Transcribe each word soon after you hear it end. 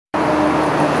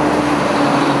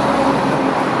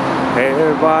Hey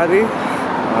everybody,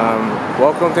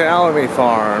 welcome to Alemany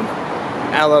Farm,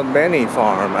 Alemany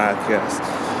Farm, I guess.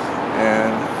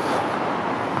 And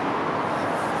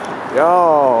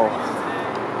yo,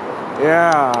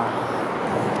 yeah.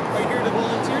 Are you here to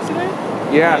volunteer today?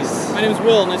 Yes. Nice. My name is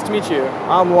Will. Nice to meet you.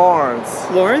 I'm Lawrence.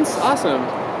 Lawrence? Awesome.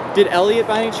 Did Elliot,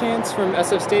 by any chance, from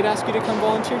SF State ask you to come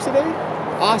volunteer today?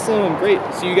 Awesome. Great.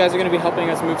 So you guys are going to be helping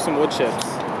us move some wood chips.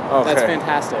 Okay. That's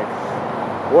fantastic.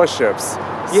 Wood chips.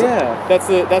 Yeah, that's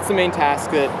the main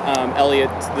task that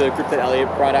the group that Elliot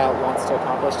brought out wants to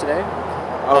accomplish today.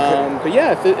 Okay. But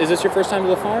yeah, is this your first time to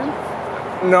the farm?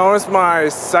 No, it's my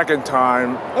second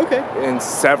time. Okay. In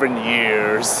 7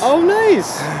 years. Oh,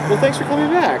 nice. Well, thanks for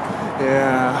coming back.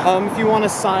 Yeah. If you want to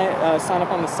sign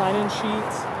up on the sign-in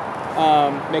sheet,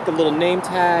 make a little name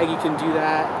tag, you can do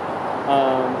that.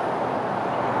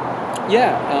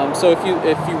 So if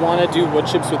you want to do wood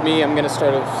chips with me, I'm gonna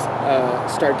start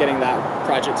getting that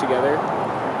project together,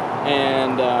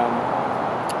 and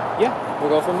we'll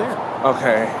go from there.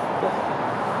 Okay.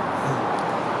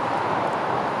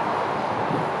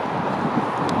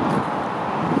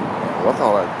 Look at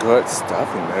all that good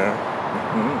stuff in there.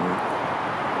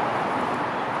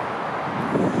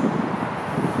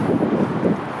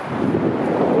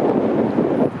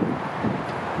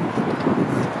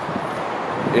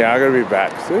 Yeah, I'm gonna be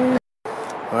back soon.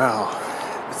 Wow,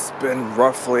 it's been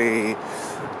roughly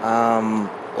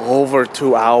over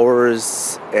 2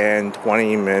 hours and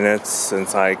 20 minutes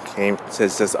since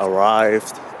just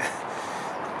arrived.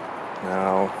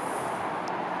 Now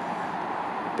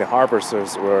the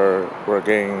harvesters were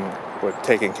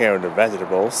taking care of the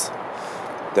vegetables.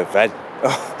 The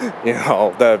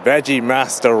veggie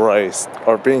master race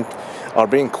are being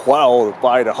quelled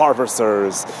by the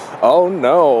harvesters. Oh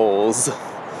no!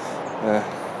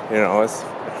 It's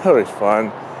really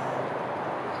fun.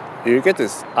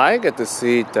 I get to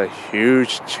see the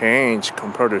huge change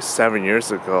compared to 7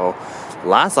 years ago.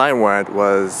 Last I went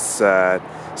was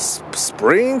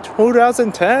spring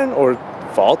 2010 or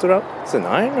fall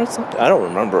 2009 or something. I don't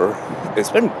remember.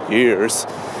 It's been years.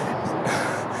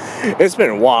 It's been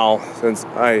a while since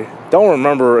I don't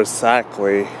remember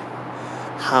exactly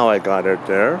how I got it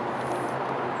there.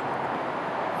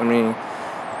 I mean,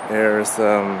 there's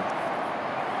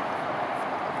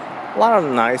a lot of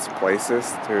nice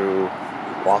places to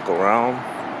walk around.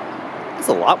 It's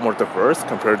a lot more diverse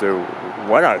compared to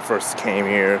when I first came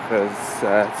here, because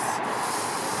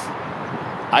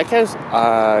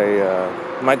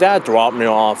my dad dropped me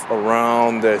off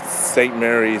around the St.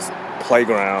 Mary's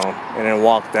playground and then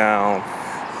walked down.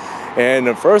 And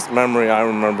the first memory I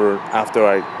remember after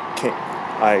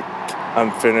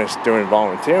I'm finished doing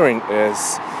volunteering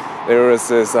is there was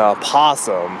this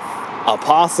possum. A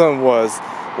possum was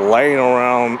laying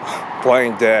around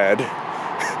playing dead.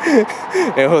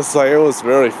 It was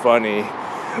very funny.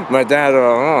 My dad,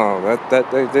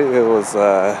 it was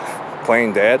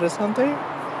playing dead or something.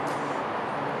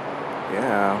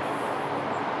 Yeah.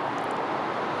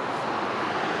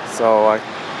 So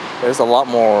there's a lot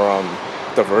more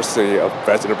diversity of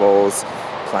vegetables,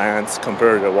 plants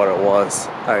compared to what it was.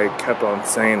 I kept on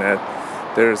saying that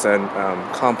there's a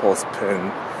compost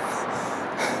bin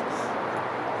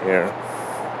here.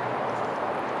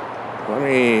 Let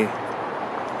me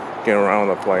get around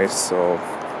the place. So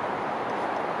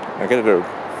I gotta do.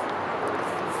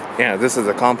 Yeah, this is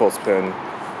a compost bin,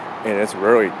 and it's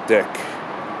really thick.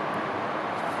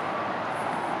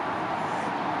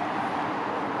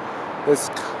 It's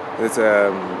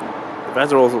a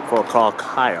vegetable called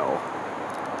kale.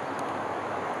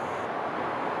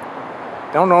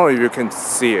 Don't know if you can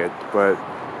see it, but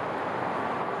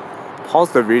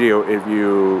pause the video if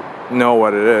you know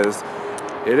what it is.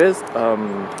 It is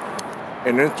an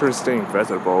interesting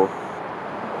vegetable.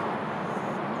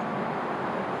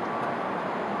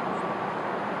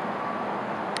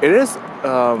 It's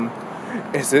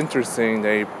interesting.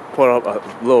 They put up a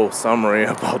little summary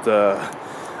about the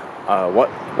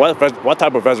what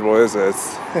type of vegetable is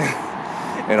this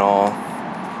and all.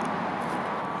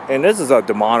 And this is a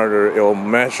thermometer. It will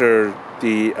measure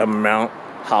the amount,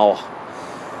 how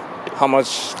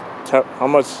much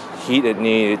heat it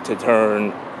needed to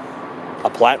turn a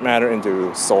plant matter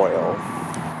into soil.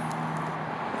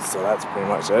 So that's pretty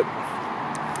much it.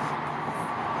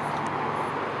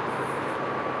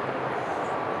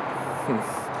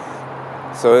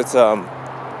 So it's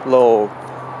low.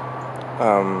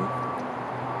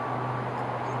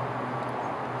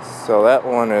 So that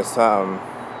one is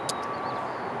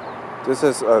this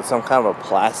is some kind of a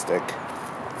plastic.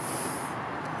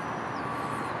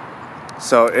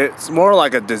 So it's more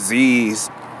like a disease,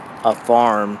 a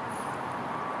farm.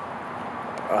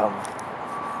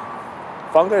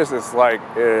 fungus is like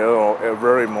a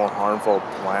very more harmful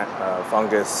plant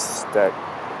fungus that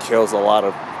kills a lot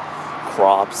of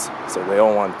crops, so they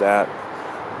don't want that.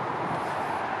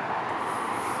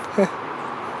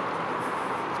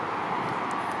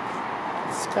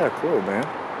 It's kind of cool, man.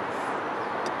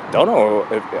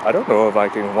 I don't know if I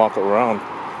can walk around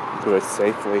to it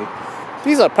safely.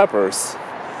 These are peppers.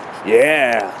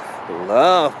 Yeah,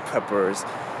 love peppers.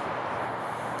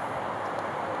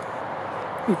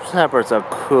 These peppers are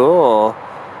cool.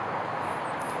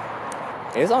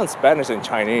 It's on Spanish and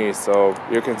Chinese, so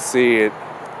you can see it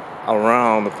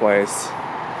around the place.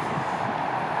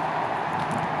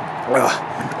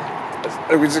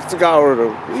 We just go over the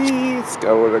weeds,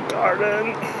 go over the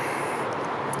garden.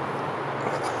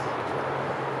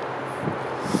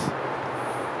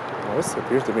 Oh, this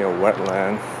appears to be a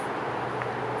wetland.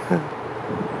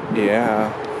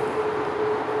 Yeah.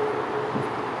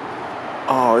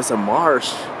 Oh, it's a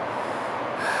marsh.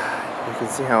 You can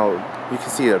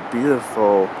see the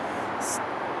beautiful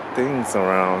things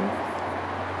around.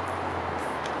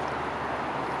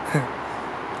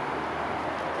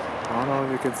 I don't know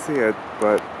if you can see it,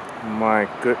 but my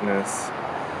goodness.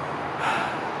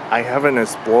 I haven't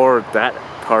explored that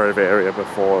part of the area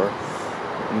before.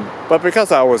 But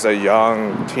because I was a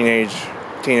young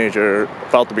teenager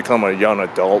about to become a young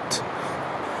adult,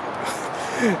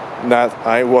 that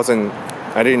I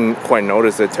didn't quite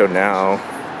notice it till now.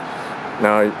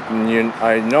 Now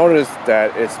I noticed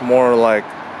that it's more like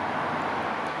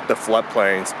the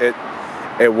floodplains.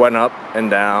 It went up and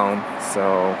down,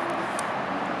 so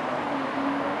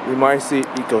we might see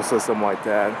ecosystem like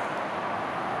that.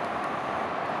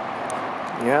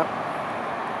 Yep.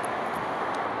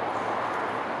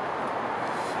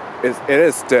 It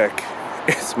is thick.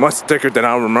 It's much thicker than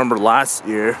I remember last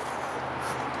year.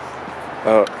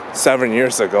 7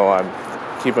 years ago.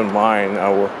 Keep in mind,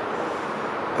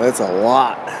 that's a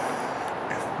lot.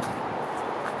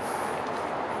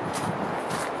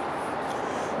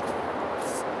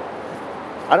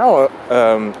 I know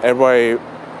everybody.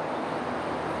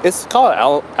 It's called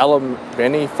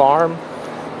Alemany Farm.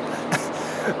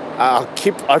 I'll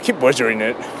keep butchering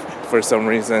it for some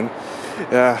reason.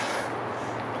 Yeah,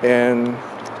 and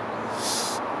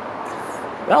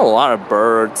there are a lot of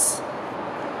birds.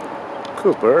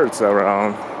 Cool birds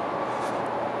around.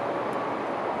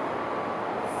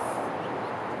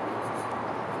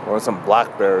 Or some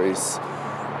blackberries.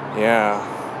 Yeah.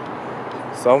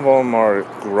 Some of them are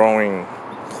growing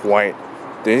quite.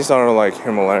 These are like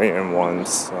Himalayan ones,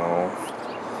 so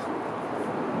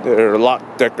they're a lot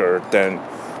thicker than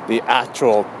the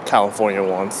actual California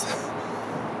ones.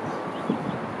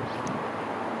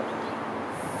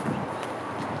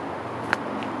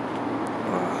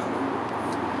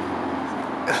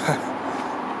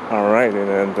 Alright, and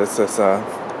then this is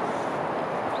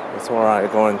that's where I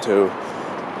go into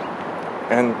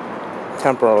and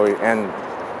temporarily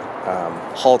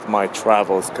halt my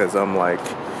travels, because I'm like,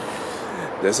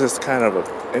 this is kind of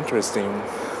interesting.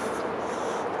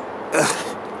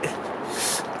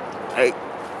 I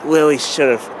really should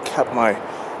have kept my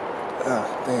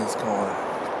things going.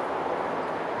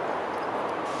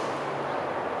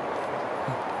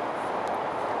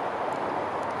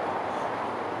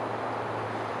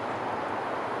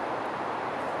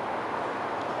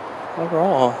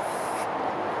 Overall,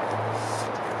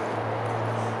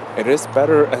 it is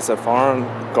better as a farm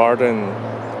garden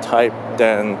type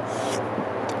than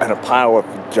a pile of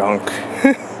junk.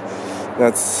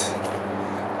 That's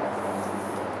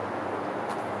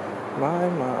my.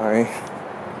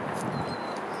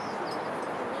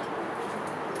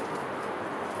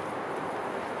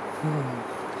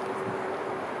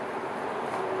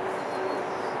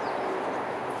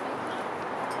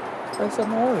 There's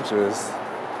some oranges.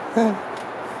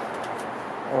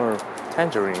 Or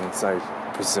tangerines, I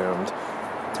presumed.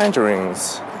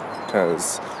 Tangerines,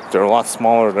 because they're a lot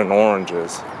smaller than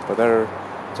oranges, but they're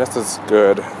just as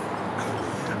good.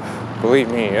 Believe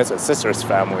me, it's a sister's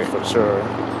family for sure.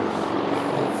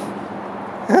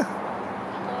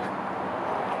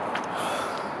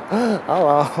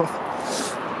 Hello.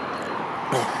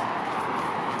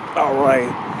 Alright.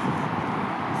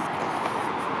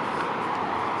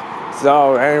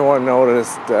 So, anyone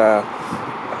noticed,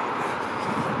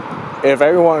 if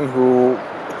everyone who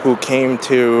came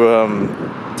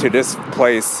to this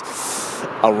place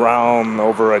around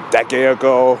over a decade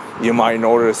ago, you might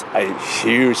notice a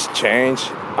huge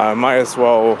change. I might as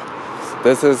well.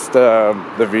 This is the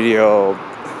video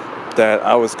that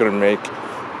I was gonna make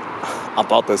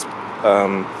about this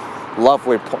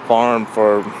lovely farm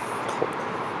for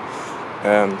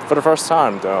the first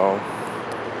time, though.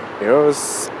 It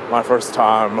was my first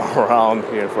time around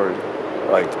here for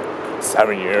like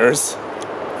 7 years.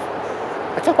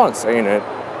 I kept on saying it,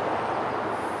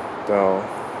 though.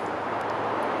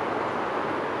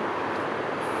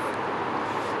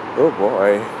 Oh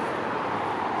boy.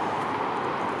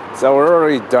 So we're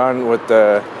already done with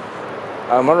the,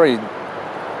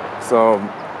 so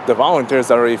the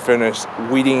volunteers already finished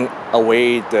weeding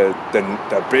away the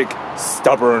big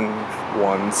stubborn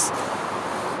ones.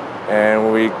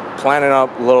 And we planted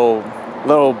up little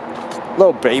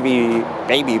baby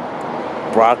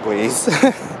broccolis.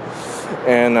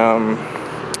 And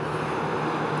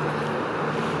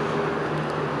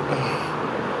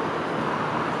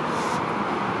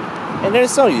they're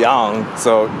so young,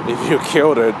 so if you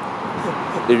killed it,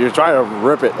 if you try to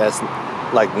rip it as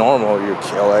like normal, you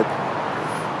kill it.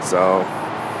 So,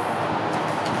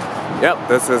 yep,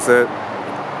 this is it.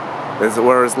 This is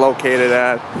where it's located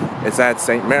at. It's at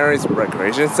St. Mary's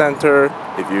Recreation Center.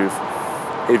 If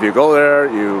you go there,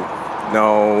 you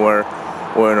know where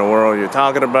in the world you're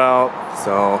talking about.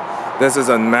 So this is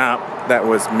a map that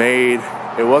was made.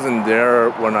 It wasn't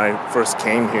there when I first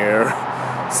came here.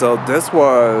 So this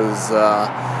was,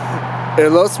 it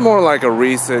looks more like a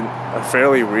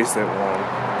fairly recent one.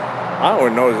 I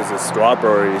don't notice the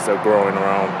strawberries are growing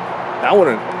around.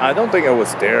 I don't think it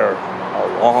was there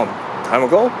a long time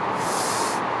ago.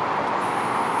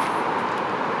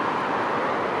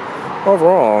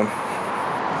 Overall,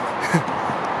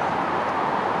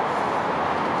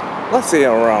 let's see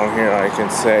around here I can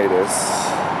say this.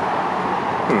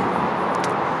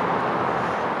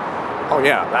 Oh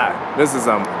yeah, this is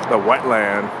the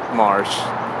wetland marsh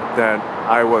that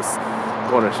I was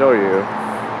going to show you.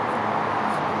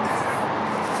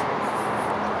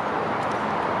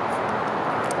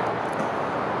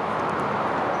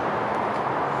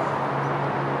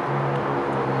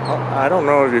 I don't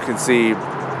know if you can see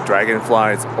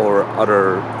dragonflies or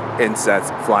other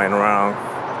insects flying around,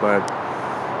 but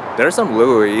there's some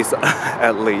lilies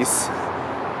at least,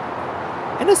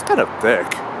 and it's kind of thick,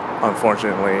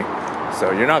 unfortunately,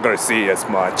 so you're not going to see as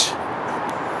much.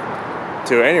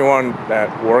 To anyone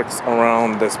that works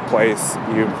around this place,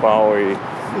 you probably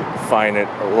find it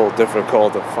a little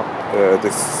difficult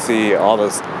to see all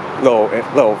those little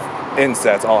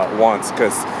insects all at once,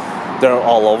 because they're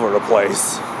all over the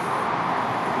place.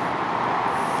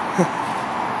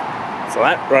 So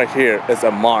that right here is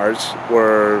a marsh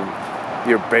where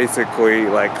you're basically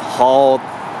like haul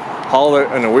it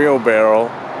in a wheelbarrow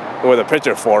with a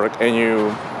pitcher fork, and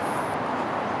you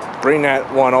bring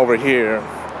that one over here,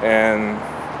 and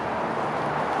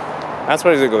that's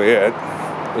basically it.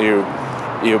 You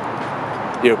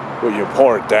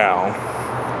pour it down.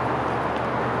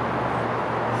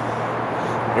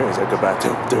 Anyways, I go back to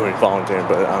doing volunteering,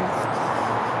 but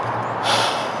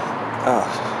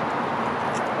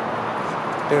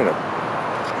doing it.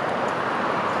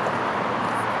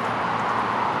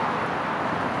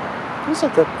 There's a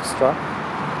good straw.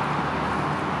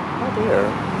 Oh dear.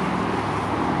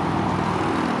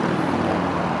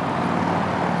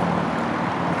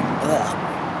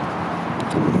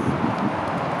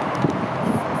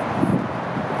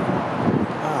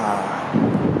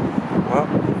 Well.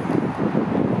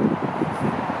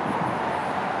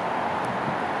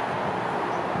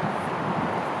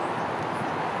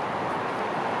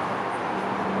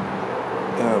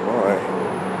 Oh boy.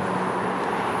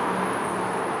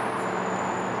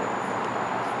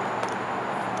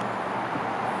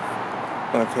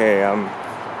 Okay, I'm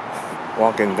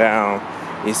walking down.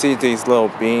 You see these little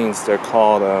beans, they're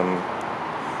called,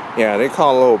 yeah, they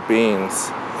call little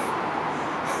beans.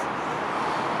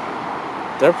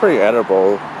 They're pretty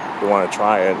edible if you want to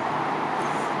try it.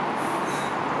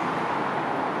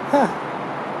 Huh.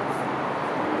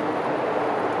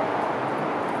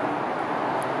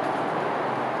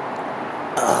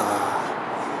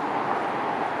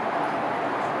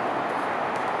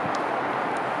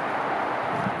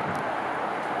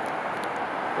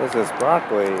 This is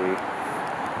broccoli.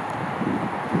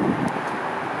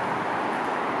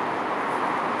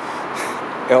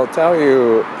 It'll tell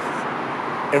you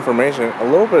information, a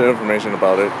little bit of information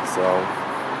about it. So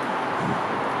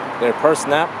they're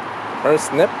parsnip.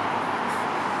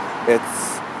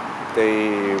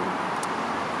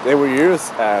 They were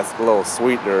used as little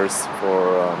sweeteners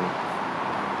for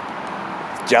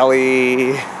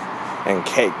jelly and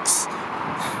cakes.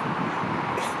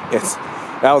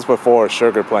 That was before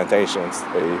sugar plantations.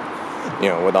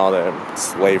 With all the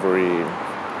slavery,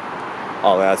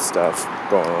 all that stuff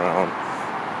going around.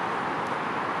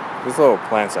 These little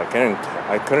plants, I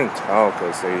couldn't tell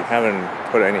because they haven't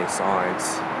put any signs.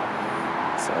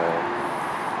 So,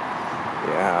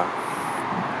 yeah.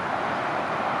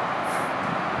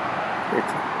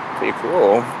 Pretty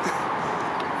cool.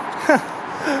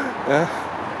 Yeah.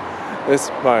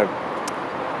 These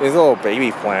little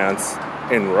baby plants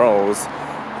in rows.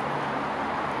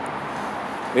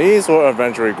 These will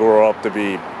eventually grow up to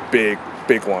be big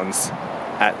ones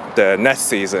at the next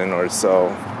season or so.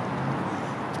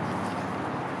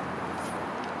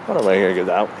 What am I gonna get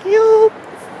out? Yup.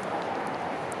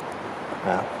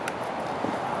 Yeah.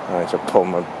 I should pull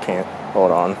my pant.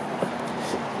 Hold on.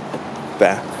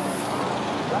 There.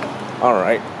 All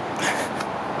right.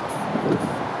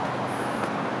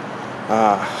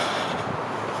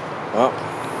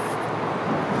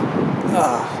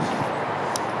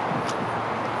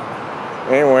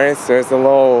 Anyways, there's a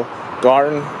little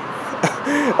garden,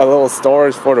 a little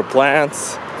storage for the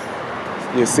plants.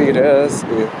 You see this?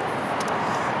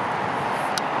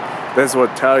 This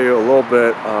would tell you a little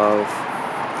bit of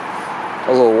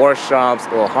a little workshops, a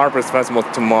little Harvest Festival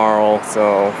tomorrow,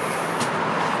 so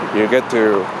you get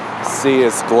to see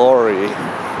its glory.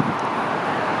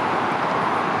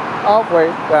 Oh wait,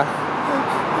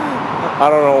 I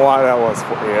don't know why that was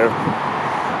here.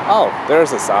 Oh,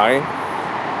 there's a sign.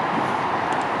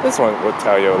 This one would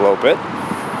tell you a little bit.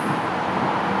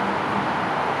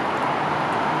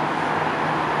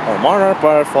 A monarch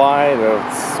butterfly, the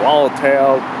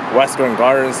swallowtail, western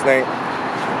garden snake,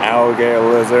 alligator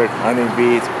lizard,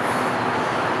 honeybees,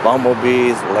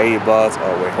 bumblebees, ladybugs.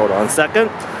 Oh wait, hold on a second.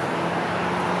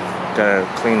 Gonna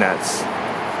clean that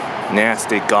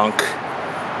nasty gunk.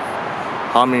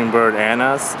 Hummingbird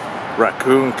annas,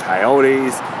 raccoon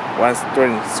coyotes,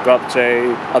 western scrub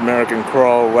jay, American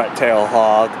crow, red-tailed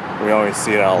hog. We always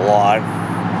see that a lot.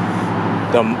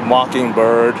 The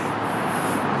mockingbird,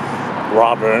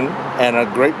 robin, and a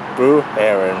great blue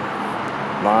heron.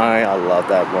 I love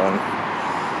that one.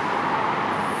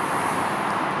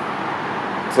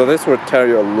 So this would tell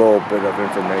you a little bit of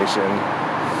information.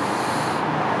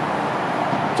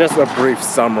 Just a brief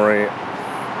summary.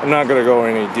 I'm not gonna go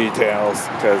into any details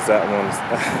because that one's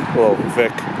a little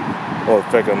thick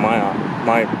in my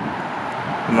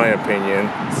opinion.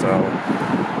 So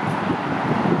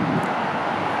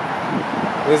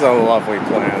these are lovely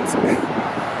plants.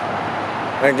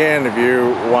 Again, if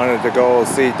you wanted to go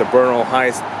see the Bernal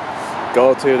Heights,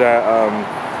 go to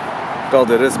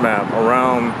this map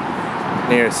around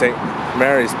near St.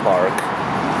 Mary's Park.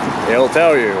 It'll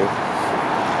tell you.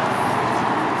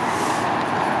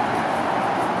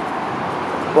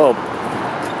 Well,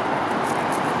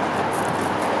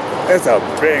 it's a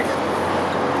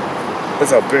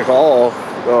big haul,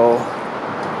 so,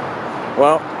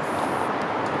 well,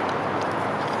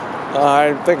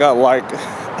 I think I like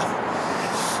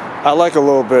a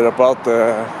little bit about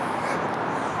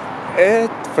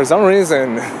for some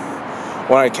reason,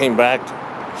 when I came back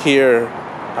here,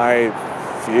 I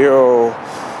feel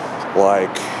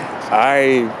like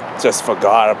I just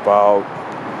forgot about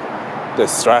the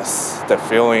stress, the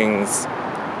feelings,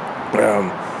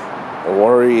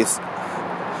 worries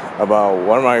about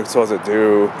what am I supposed to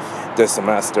do this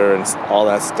semester and all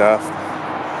that stuff.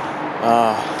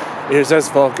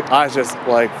 I just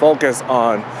focus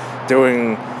on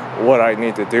doing what I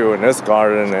need to do in this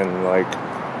garden and like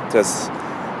just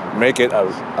make it a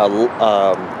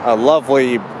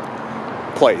lovely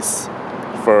place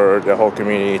for the whole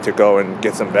community to go and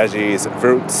get some veggies and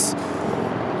fruits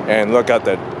and look at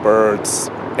the birds,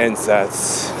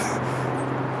 insects.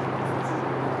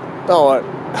 No, what?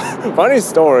 Funny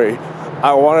story.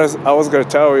 I was gonna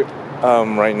tell you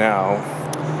right now.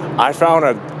 I found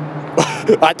I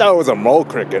thought it was a mole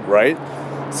cricket, right?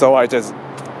 So I just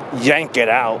yank it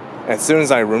out as soon as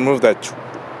I remove that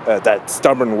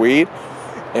stubborn weed,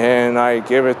 and I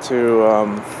give it to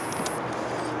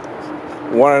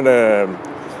one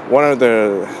of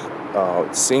the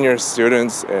senior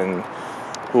students and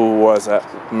who was a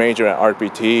major at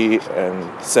RPT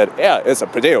and said, yeah, it's a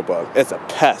potato bug, it's a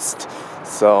pest.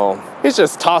 So he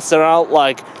just tossed it out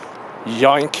like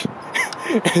yoink.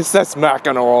 It's that smack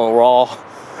on the raw.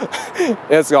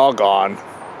 It's all gone.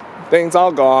 Things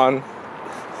all gone.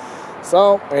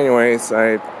 So anyways,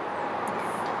 I've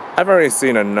already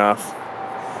seen enough.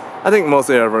 I think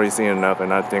mostly I've already seen enough,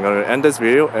 and I think I'm gonna end this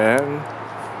video and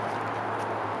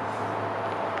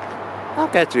I'll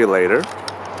catch you later.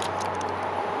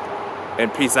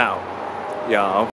 And peace out, y'all.